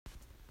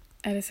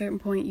at a certain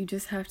point, you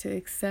just have to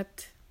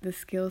accept the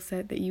skill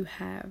set that you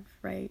have,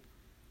 right?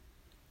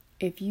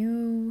 If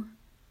you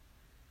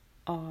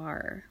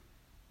are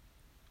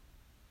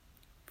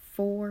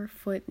 4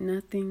 foot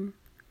nothing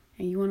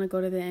and you want to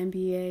go to the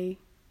NBA,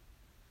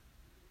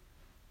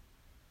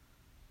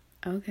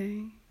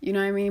 okay, you know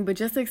what I mean? But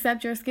just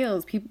accept your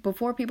skills.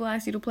 Before people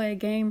ask you to play a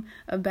game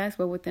of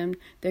basketball with them,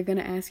 they're going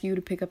to ask you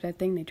to pick up that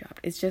thing they dropped.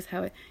 It's just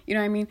how it, you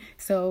know what I mean?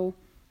 So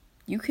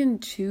you can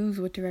choose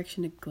what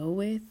direction to go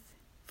with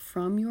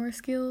from your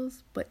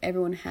skills, but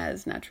everyone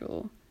has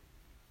natural,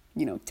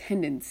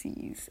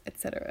 tendencies,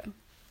 etc.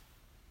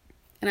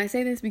 And I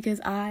say this because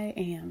I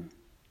am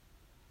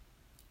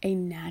a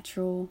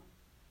natural,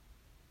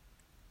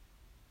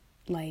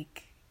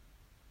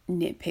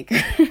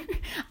 nitpicker.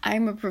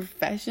 I'm a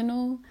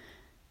professional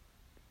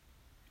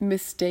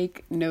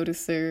mistake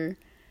noticer,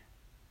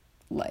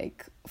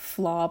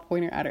 flaw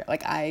pointer outer.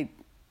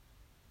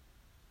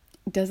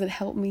 Does it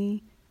help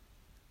me?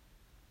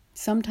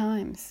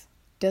 Sometimes.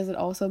 Does it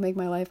also make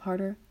my life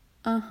harder?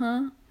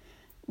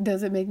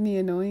 Does it make me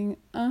annoying?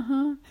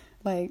 I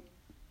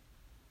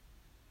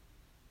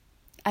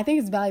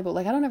think it's valuable.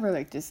 I don't ever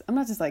I'm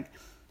not just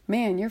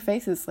man, your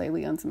face is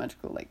slightly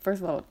unsymmetrical.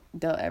 First of all,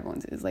 duh,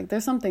 everyone's is.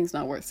 There's some things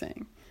not worth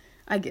saying.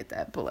 I get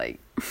that, but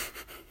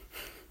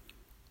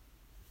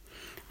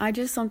I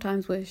just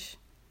sometimes wish.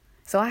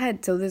 So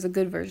there's a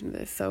good version of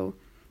this. So,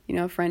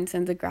 a friend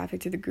sends a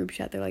graphic to the group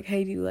chat. They're like,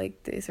 hey, do you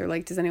like this? Or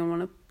does anyone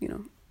want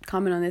to,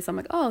 comment on this? I'm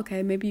like, oh,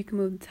 okay, maybe you can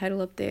move the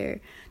title up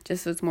there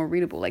just so it's more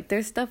readable.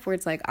 There's stuff where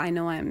it's I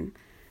know I'm,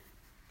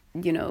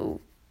 I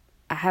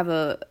have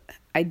a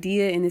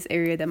idea in this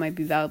area that might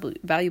be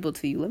valuable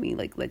to you. Let me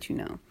let you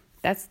know.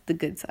 That's the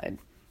good side.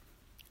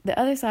 The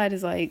other side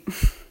is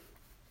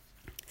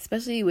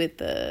especially with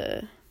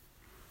the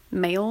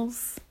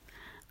males,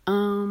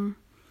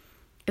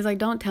 is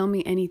don't tell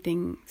me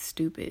anything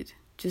stupid.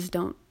 Just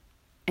don't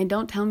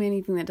tell me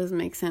anything that doesn't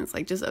make sense.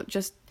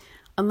 Just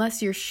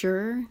unless you're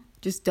sure,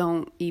 just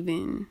don't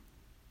even,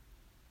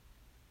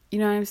 you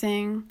know what I'm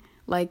saying?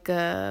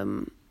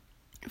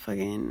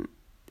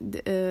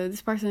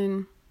 This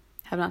person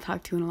have not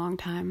talked to in a long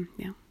time,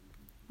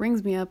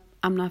 rings me up.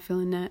 I'm not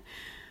feeling that,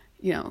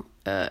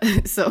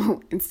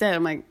 so instead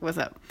I'm like, what's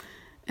up?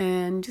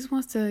 And just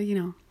wants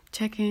to,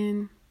 check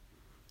in,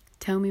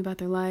 tell me about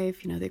their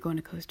life. They're going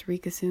to Costa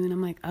Rica soon.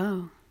 I'm like,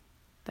 oh,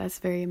 that's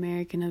very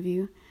American of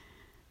you.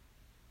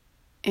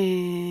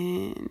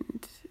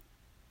 And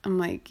I'm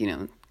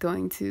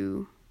going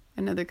to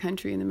another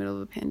country in the middle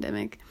of a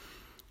pandemic.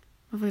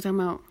 What are we talking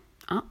about?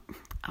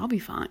 I'll be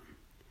fine.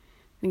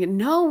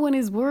 No one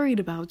is worried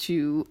about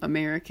you,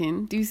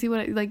 American. Do you see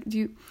what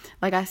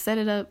I set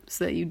it up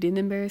so that you didn't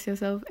embarrass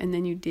yourself, and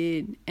then you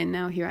did, and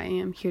now here I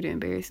am, here to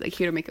embarrass,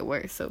 here to make it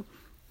worse. So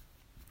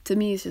to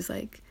me, it's just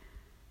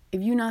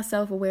if you're not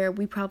self-aware,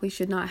 we probably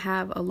should not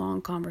have a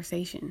long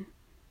conversation,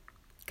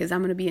 because I'm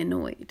going to be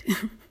annoyed.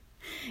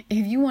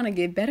 If you want to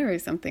get better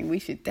at something, we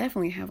should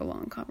definitely have a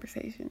long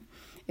conversation.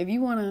 If you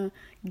want to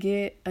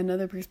get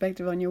another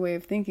perspective on your way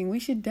of thinking, we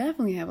should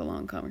definitely have a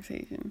long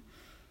conversation.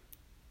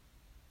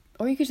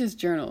 Or you could just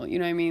journal, you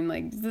know what I mean?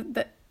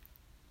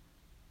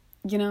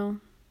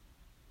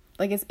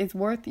 It's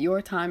worth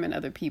your time and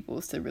other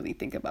people's to really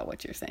think about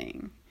what you're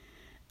saying.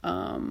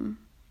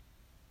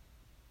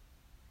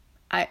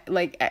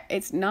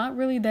 It's not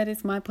really that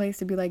it's my place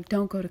to be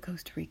don't go to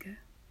Costa Rica.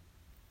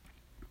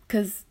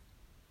 Because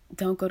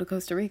don't go to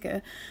Costa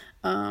Rica.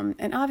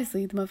 And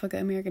obviously the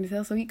motherfucker American as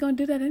hell, so he gonna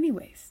do that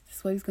anyways.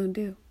 That's what he's gonna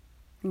do.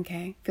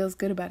 Okay? Feels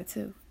good about it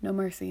too. No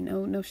mercy,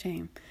 no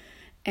shame.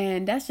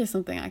 And that's just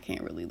something I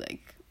can't really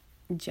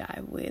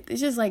jive with. It's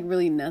just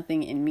really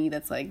nothing in me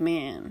that's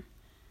man,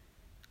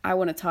 I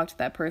want to talk to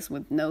that person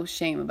with no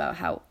shame about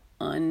how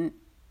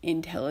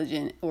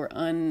unintelligent or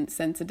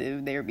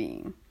unsensitive they're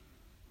being.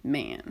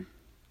 Man,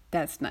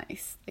 that's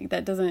nice.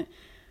 That doesn't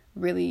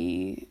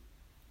really,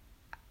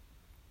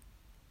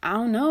 I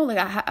don't know.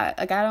 I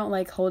don't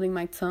like holding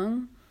my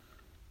tongue,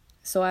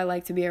 so I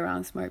like to be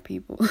around smart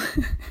people.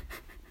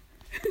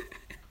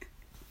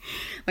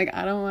 I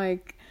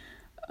don't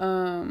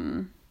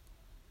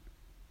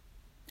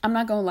I'm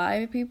not gonna lie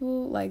to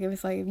people.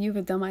 If you have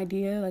a dumb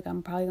idea,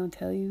 I'm probably gonna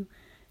tell you.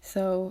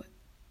 So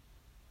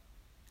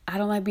I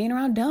don't like being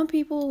around dumb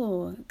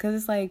people,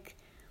 because it's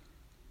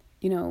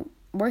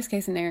worst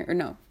case scenario, or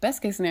no,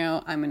 best case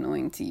scenario, I'm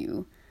annoying to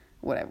you,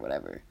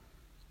 whatever.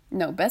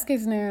 No, best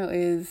case scenario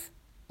is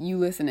you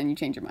listen and you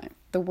change your mind.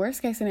 The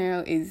worst case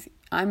scenario is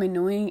I'm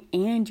annoying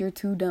and you're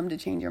too dumb to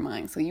change your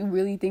mind. So you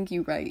really think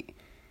you're right.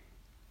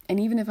 And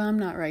even if I'm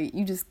not right,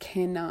 you just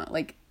cannot,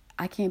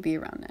 I can't be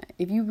around that.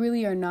 If you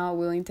really are not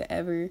willing to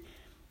ever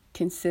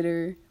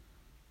consider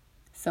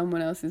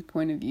someone else's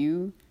point of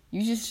view,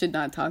 you just should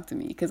not talk to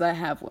me, because I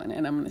have one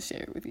and I'm going to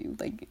share it with you.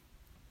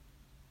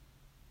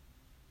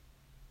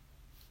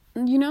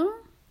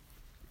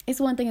 It's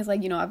one thing. It's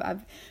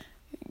I've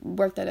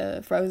worked at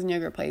a frozen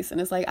yogurt place,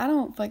 and it's I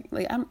don't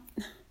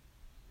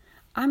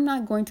I'm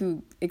not going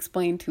to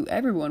explain to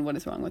everyone what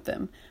is wrong with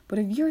them. But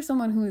if you're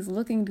someone who is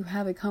looking to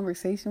have a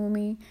conversation with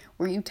me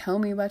where you tell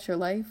me about your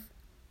life,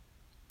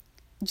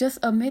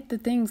 just omit the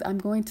things I'm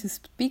going to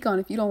speak on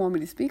if you don't want me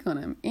to speak on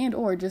them, and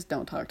or just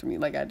don't talk to me.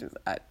 Like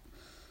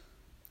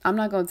I'm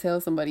not going to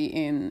tell somebody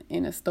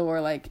in a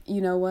store, like,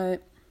 you know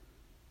what,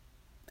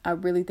 I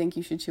really think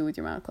you should chew with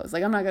your mouth closed.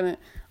 Like, I'm not going to,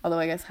 although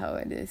I guess how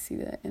I did see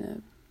that in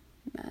a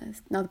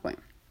mask. Not the point.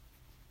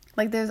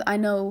 Like, I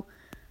know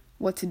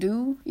what to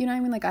do, you know what I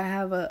mean? Like, I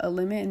have a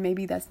limit, and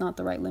maybe that's not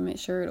the right limit.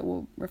 Sure, it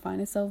will refine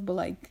itself, but,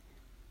 like,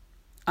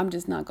 I'm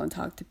just not going to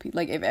talk to people.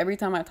 Like, if every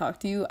time I talk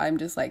to you, I'm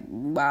just like,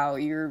 wow,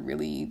 you're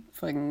really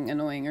fucking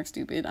annoying or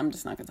stupid, I'm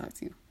just not going to talk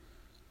to you.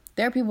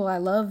 There are people I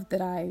love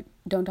that I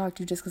don't talk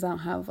to just because I don't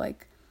have,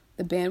 like,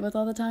 the bandwidth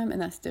all the time,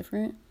 and that's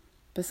different.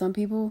 But some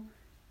people,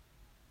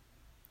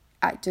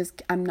 I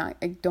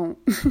don't.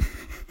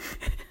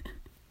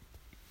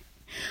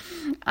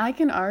 I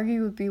can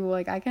argue with people,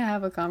 like, I can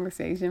have a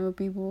conversation with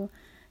people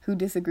who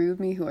disagree with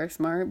me, who are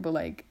smart, but,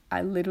 like,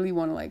 I literally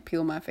want to, like,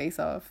 peel my face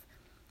off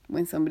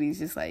when somebody's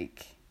just,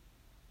 like,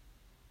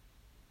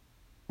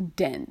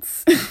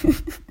 dense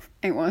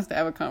and wants to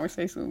have a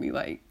conversation with me.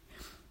 Like,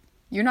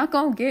 you're not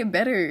gonna get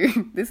better.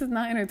 This is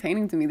not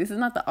entertaining to me. This is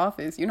not The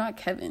Office. You're not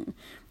Kevin.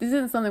 This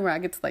isn't something where I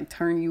get to, like,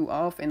 turn you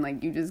off and,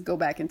 like, you just go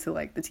back into,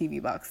 like, the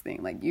TV box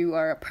thing. Like, you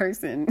are a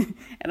person,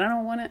 and I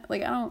don't want to,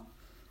 like, I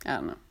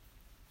don't know.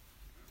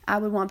 I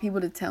would want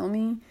people to tell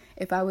me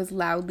if I was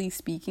loudly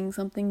speaking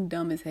something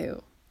dumb as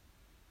hell.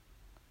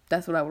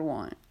 That's what I would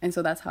want. And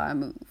so that's how I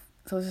move.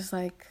 So it's just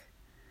like,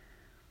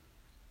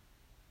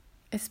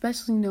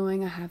 especially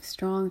knowing I have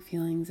strong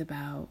feelings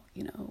about,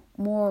 you know,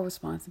 moral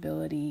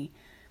responsibility,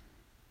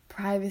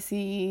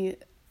 privacy,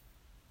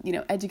 you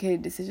know,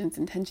 educated decisions,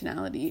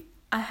 intentionality.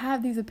 I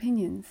have these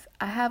opinions.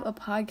 I have a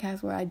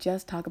podcast where I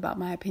just talk about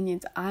my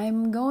opinions.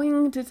 I'm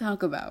going to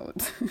talk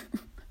about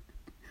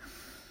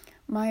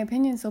my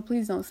opinion, so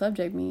please don't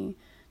subject me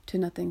to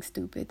nothing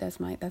stupid. That's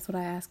what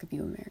I ask of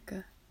you,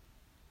 America.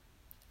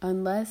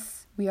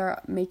 Unless we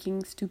are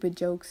making stupid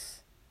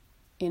jokes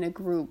in a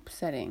group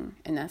setting,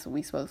 and that's what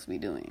we're supposed to be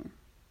doing,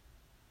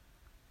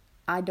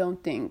 I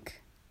don't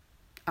think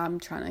I'm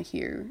trying to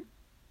hear,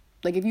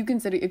 like, if you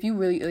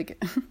really,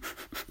 like,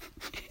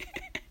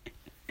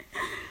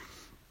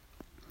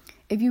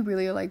 if you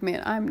really are like,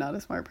 man, I'm not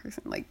a smart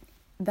person, like,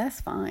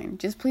 that's fine.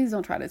 Just please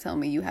don't try to tell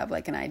me you have,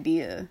 like, an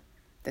idea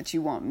that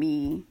you want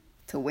me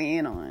to weigh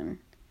in on.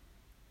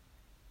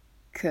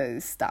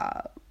 Cause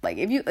stop. Like,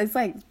 it's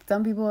like,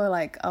 some people are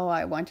like, oh,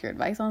 I want your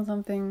advice on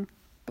something.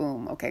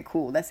 Boom. Okay,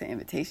 cool. That's an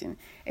invitation.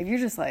 If you're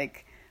just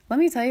like, let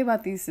me tell you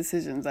about these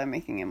decisions I'm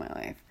making in my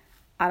life,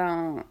 I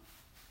don't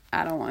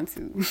want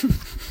to.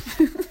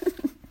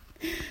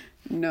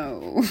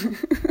 No.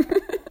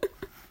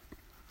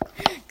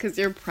 Cause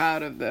you're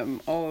proud of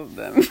them, all of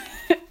them.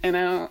 And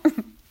I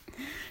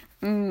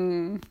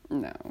don't,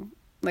 no.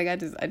 Like, I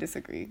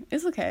disagree.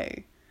 It's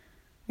okay.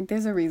 Like,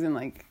 there's a reason,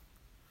 like,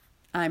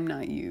 I'm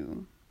not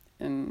you.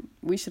 And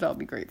we should all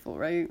be grateful,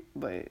 right?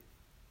 But,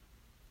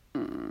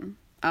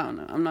 I don't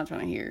know. I'm not trying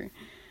to hear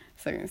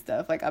certain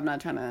stuff. Like, I'm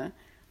not trying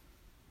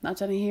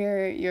to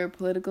hear your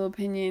political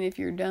opinion if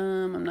you're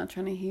dumb. I'm not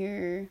trying to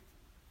hear,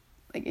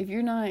 like, if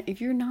you're not,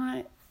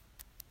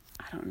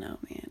 I don't know,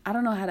 man. I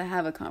don't know how to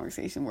have a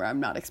conversation where I'm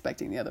not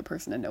expecting the other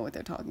person to know what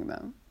they're talking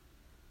about.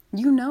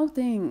 You know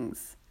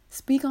things.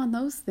 Speak on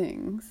those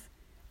things.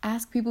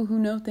 Ask people who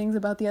know things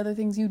about the other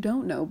things you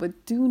don't know,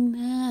 but do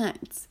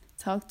not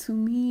talk to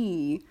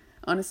me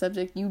on a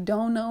subject you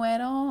don't know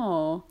at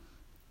all.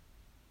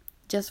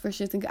 Just for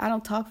shits and giggles. I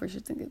don't talk for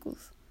shits and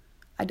giggles.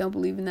 I don't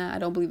believe in that. I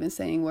don't believe in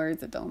saying words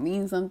that don't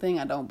mean something.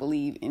 I don't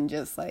believe in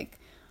just like,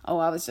 oh,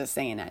 I was just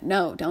saying that.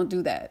 No, don't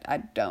do that. I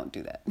don't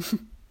do that.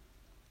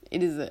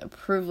 It is a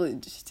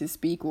privilege to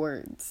speak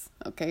words,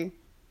 okay?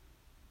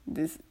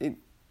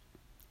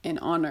 An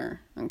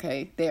honor,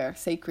 okay? They are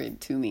sacred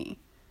to me.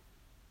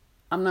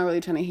 I'm not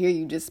really trying to hear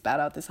you just spout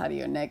out the side of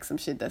your neck some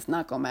shit that's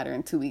not gonna matter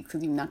in 2 weeks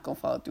because you're not gonna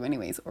follow through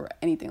anyways, or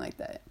anything like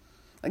that.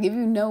 Like, if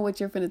you know what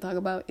you're finna talk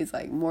about is,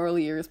 like,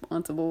 morally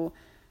irresponsible,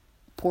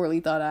 poorly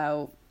thought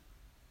out,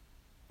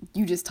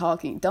 you just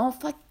talking. Don't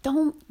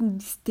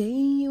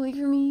stay away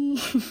from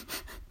me.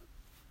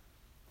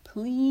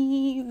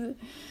 Please.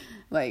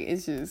 Like,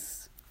 it's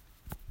just,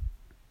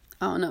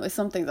 I don't know. It's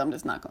some things I'm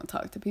just not gonna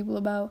talk to people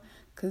about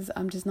because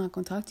I'm just not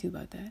gonna talk to you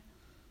about that.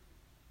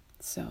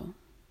 So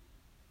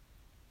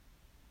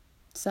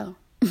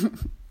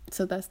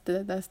that's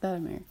that,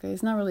 America.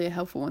 It's not really a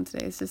helpful one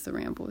today. It's just a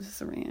ramble. It's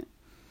just a rant.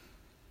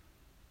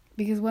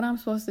 Because what I'm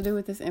supposed to do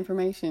with this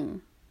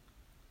information,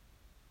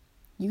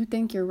 you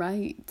think you're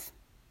right.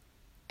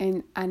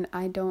 And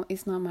I don't,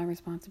 it's not my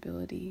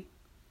responsibility.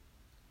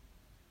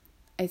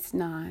 It's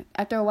not.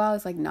 After a while,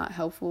 it's, like, not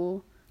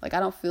helpful. Like,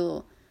 I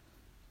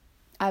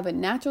have a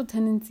natural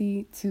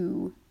tendency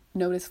to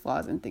notice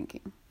flaws in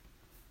thinking.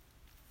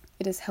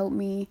 It has helped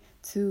me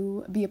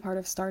to be a part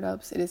of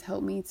startups. It has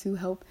helped me to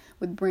help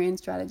with brand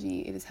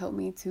strategy. It has helped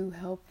me to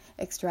help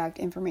extract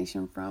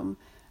information from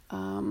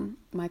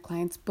my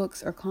clients'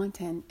 books or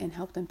content and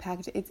help them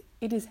package it.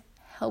 It is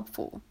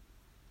helpful.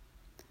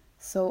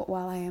 So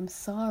while I am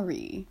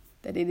sorry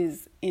that it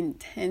is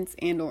intense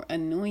and or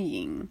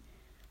annoying,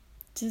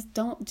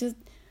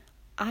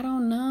 I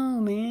don't know,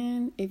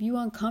 man. If you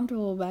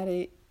uncomfortable about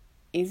it,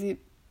 is it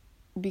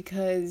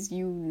because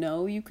you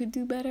know you could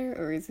do better,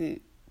 or is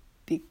it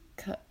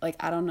because, like,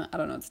 I don't know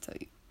what to tell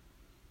you.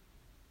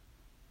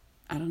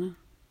 I don't know.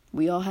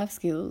 We all have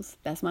skills.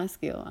 That's my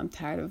skill. I'm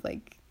tired of,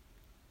 like,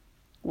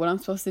 what I'm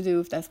supposed to do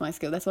if that's my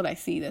skill. That's what I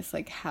see. That's,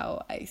 like,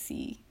 how I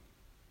see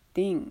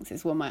things.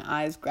 It's what my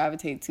eyes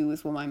gravitate to.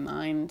 It's what my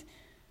mind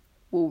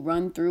will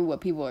run through what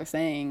people are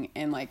saying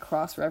and, like,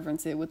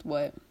 cross-reference it with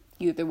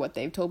either what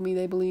they've told me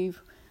they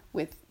believe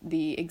with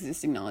the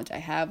existing knowledge I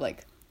have.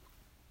 Like,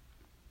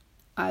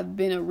 I've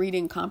been a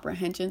reading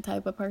comprehension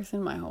type of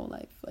person my whole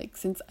life. Like,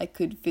 since I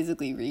could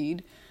physically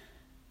read,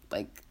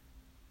 like,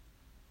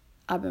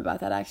 I've been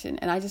about that action.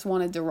 And I just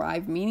want to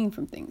derive meaning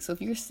from things. So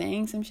if you're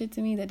saying some shit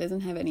to me that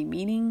doesn't have any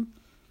meaning,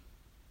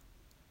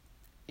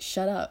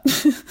 shut up.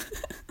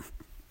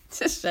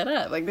 Just shut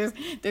up. Like,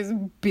 there's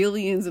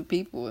billions of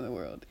people in the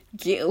world.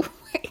 Get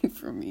away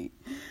from me.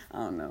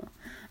 I don't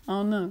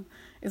know.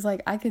 It's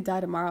like, I could die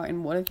tomorrow,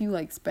 and what if you,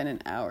 like, spend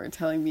an hour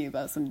telling me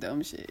about some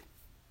dumb shit?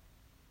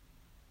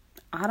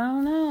 I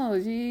don't know,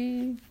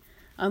 G.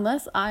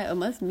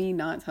 Unless me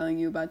not telling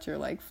you about your,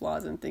 like,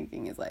 flaws in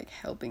thinking is, like,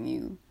 helping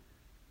you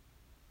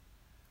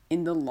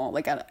in the long,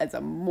 like, as a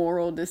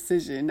moral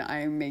decision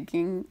I'm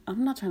making,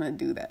 I'm not trying to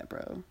do that,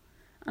 bro.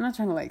 I'm not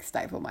trying to, like,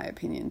 stifle my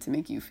opinion to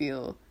make you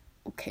feel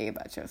okay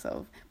about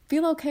yourself.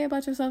 Feel okay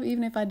about yourself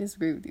even if I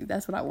disagree with you.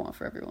 That's what I want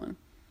for everyone.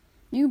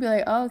 You can be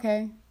like, oh,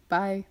 okay,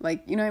 bye.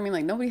 Like, you know what I mean?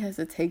 Like, nobody has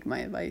to take my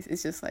advice.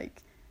 It's just,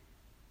 like,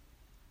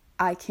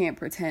 I can't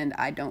pretend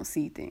I don't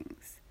see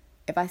things.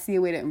 If I see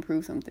a way to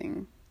improve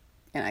something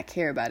and I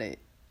care about it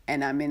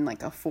and I'm in,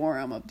 like, a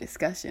forum of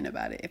discussion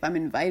about it, if I'm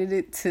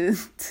invited to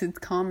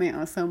comment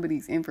on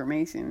somebody's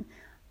information,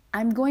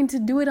 I'm going to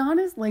do it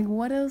honest. Like,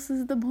 what else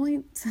is the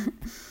point?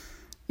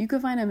 You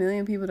could find a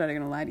million people that are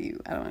going to lie to you.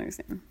 I don't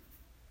understand.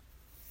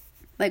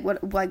 Like,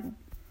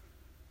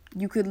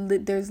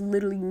 there's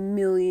literally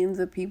millions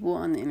of people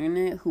on the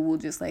internet who will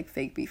just, like,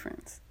 fake be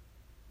friends.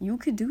 You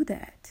could do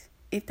that.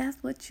 If that's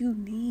what you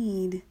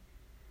need,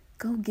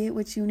 go get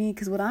what you need.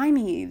 Because what I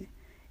need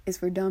is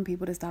for dumb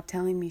people to stop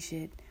telling me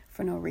shit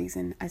for no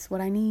reason. That's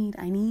what I need.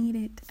 I need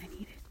it.